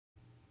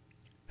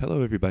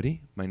Hello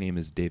everybody, my name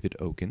is David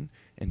Okun,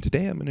 and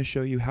today I'm going to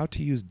show you how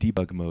to use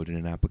debug mode in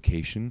an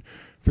application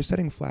for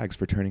setting flags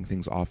for turning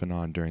things off and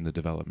on during the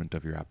development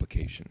of your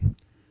application.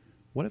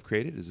 What I've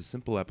created is a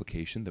simple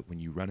application that when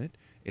you run it,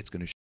 it's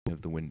going to show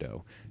the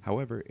window.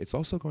 However, it's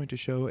also going to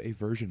show a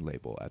version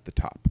label at the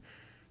top.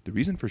 The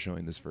reason for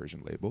showing this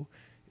version label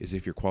is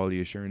if your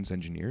quality assurance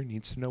engineer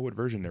needs to know what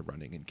version they're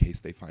running in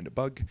case they find a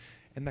bug,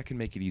 and that can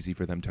make it easy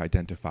for them to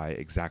identify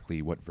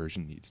exactly what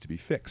version needs to be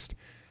fixed.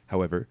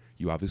 However,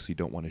 you obviously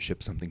don't want to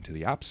ship something to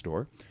the App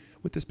Store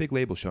with this big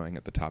label showing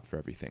at the top for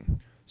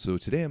everything. So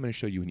today I'm going to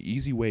show you an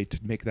easy way to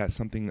make that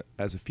something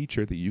as a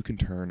feature that you can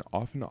turn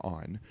off and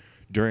on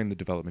during the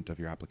development of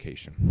your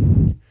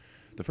application.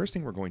 The first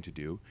thing we're going to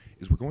do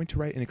is we're going to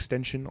write an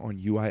extension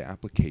on UI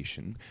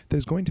application that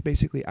is going to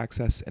basically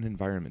access an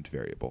environment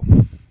variable.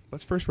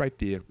 Let's first write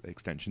the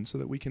extension so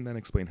that we can then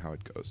explain how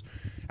it goes.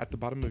 At the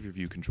bottom of your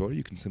view controller,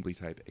 you can simply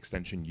type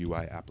extension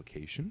UI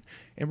application,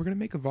 and we're going to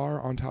make a var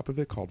on top of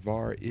it called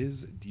var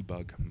is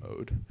debug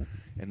mode,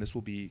 and this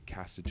will be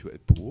casted to a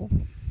pool.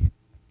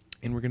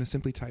 And we're going to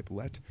simply type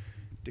let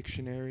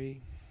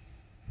dictionary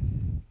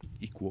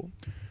equal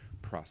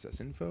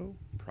process info,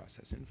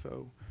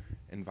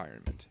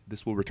 environment.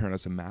 This will return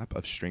us a map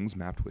of strings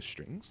mapped with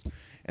strings,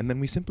 and then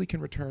we simply can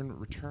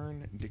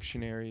return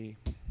dictionary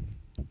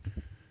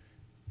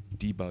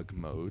debug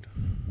mode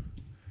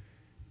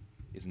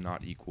is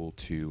not equal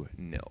to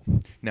nil.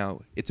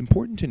 Now, it's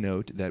important to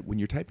note that when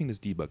you're typing this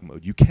debug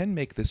mode, you can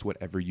make this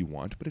whatever you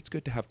want, but it's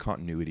good to have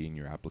continuity in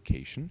your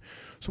application.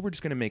 So we're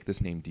just going to make this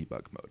name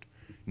debug mode.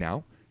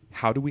 Now,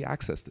 how do we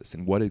access this,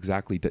 and what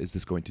exactly is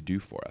this going to do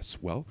for us?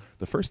 Well,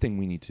 the first thing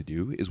we need to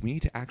do is we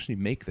need to actually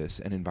make this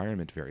an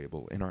environment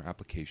variable in our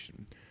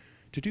application.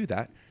 To do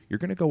that, you're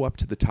going to go up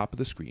to the top of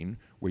the screen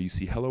where you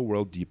see Hello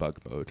World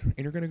Debug Mode, and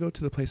you're going to go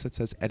to the place that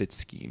says Edit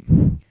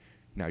Scheme.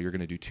 Now you're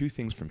going to do two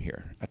things from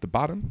here. At the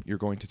bottom, you're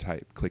going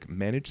to click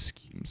Manage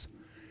Schemes,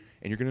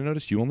 and you're going to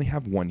notice you only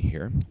have one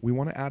here. We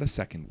want to add a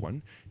second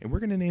one, and we're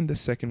going to name this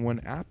second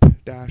one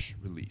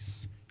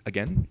app-release.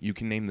 Again, you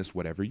can name this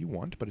whatever you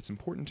want, but it's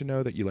important to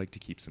know that you like to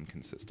keep some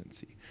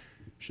consistency.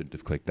 Shouldn't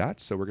have clicked that,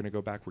 so we're going to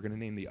go back. We're going to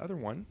name the other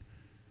one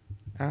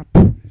app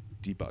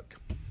debug,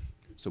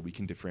 so we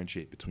can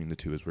differentiate between the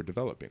two as we're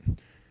developing.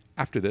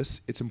 After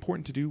this, it's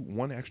important to do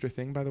one extra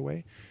thing, by the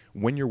way.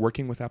 When you're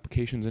working with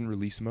applications in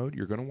release mode,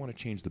 you're going to want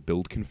to change the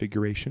build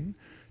configuration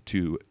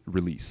to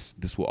release.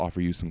 This will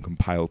offer you some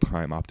compile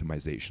time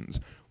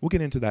optimizations. We'll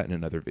get into that in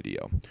another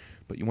video.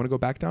 But you want to go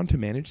back down to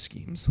Manage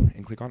Schemes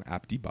and click on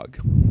App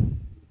Debug.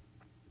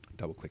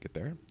 Double click it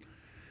there.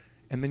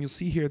 And then you'll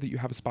see here that you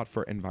have a spot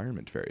for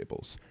environment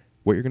variables.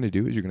 What you're going to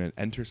do is you're going to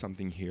enter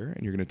something here,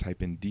 and you're going to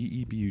type in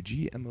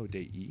debug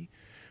mode,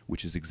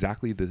 which is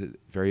exactly the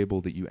variable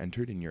that you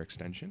entered in your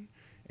extension.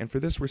 And for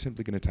this, we're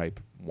simply going to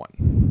type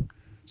 1.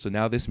 So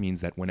now this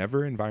means that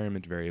whenever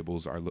environment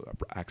variables are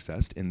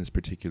accessed in this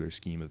particular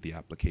scheme of the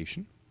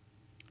application,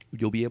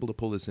 you'll be able to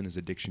pull this in as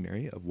a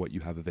dictionary of what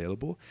you have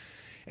available,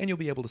 and you'll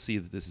be able to see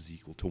that this is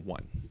equal to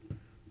 1.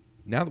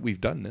 Now that we've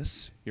done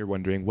this, you're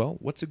wondering, well,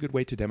 what's a good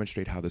way to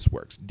demonstrate how this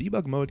works?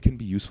 Debug mode can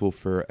be useful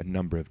for a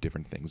number of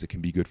different things. It can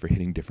be good for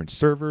hitting different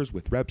servers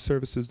with web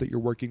services that you're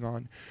working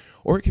on,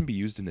 or it can be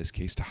used in this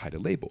case to hide a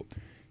label.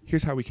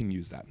 Here's how we can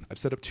use that. I've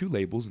set up two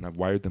labels and I've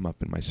wired them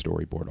up in my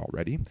storyboard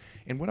already.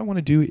 And what I want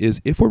to do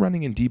is, if we're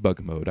running in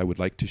debug mode, I would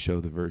like to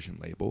show the version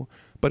label,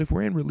 but if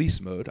we're in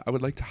release mode, I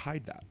would like to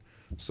hide that.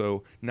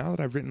 So now that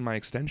I've written my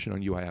extension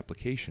on UI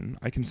application,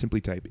 I can simply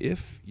type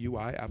if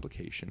UI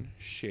application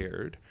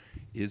shared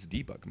is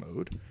debug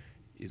mode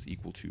is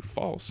equal to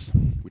false,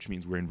 which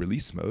means we're in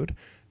release mode.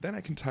 Then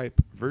I can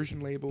type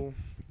version label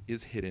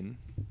is hidden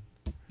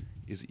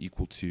is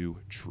equal to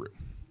true.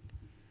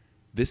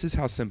 This is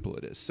how simple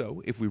it is.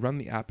 So if we run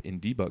the app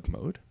in debug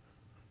mode,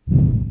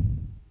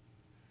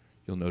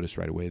 you'll notice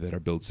right away that our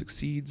build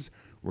succeeds.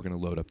 We're going to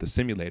load up the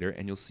simulator,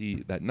 and you'll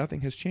see that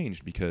nothing has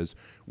changed because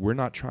we're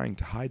not trying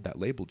to hide that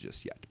label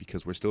just yet,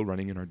 because we're still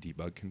running in our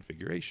debug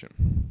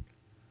configuration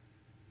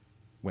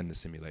when the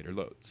simulator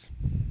loads.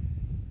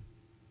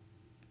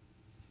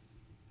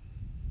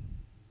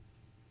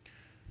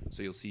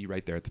 So you'll see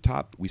right there at the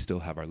top, we still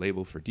have our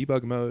label for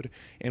debug mode,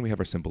 and we have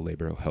our simple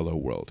label, hello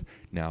world.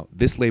 Now,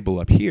 this label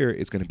up here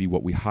is going to be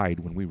what we hide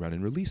when we run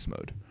in release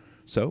mode.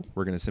 So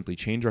we're going to simply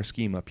change our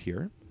scheme up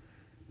here,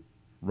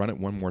 run it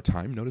one more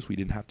time. Notice we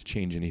didn't have to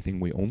change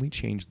anything. We only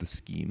changed the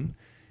scheme.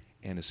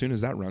 And as soon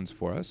as that runs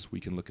for us, we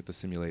can look at the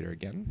simulator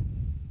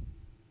again.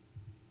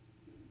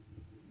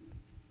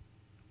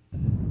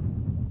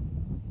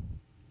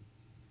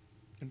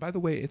 And by the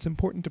way, it's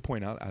important to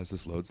point out as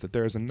this loads that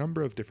there is a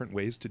number of different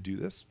ways to do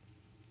this.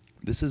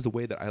 This is the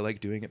way that I like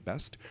doing it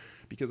best,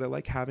 because I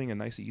like having a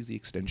nice, easy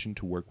extension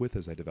to work with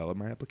as I develop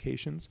my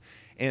applications,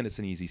 and it's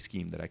an easy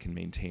scheme that I can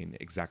maintain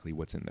exactly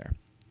what's in there.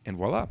 And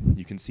voila,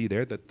 you can see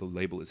there that the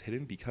label is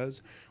hidden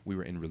because we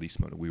were in release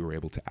mode and we were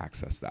able to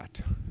access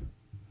that.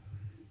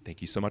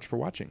 Thank you so much for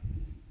watching.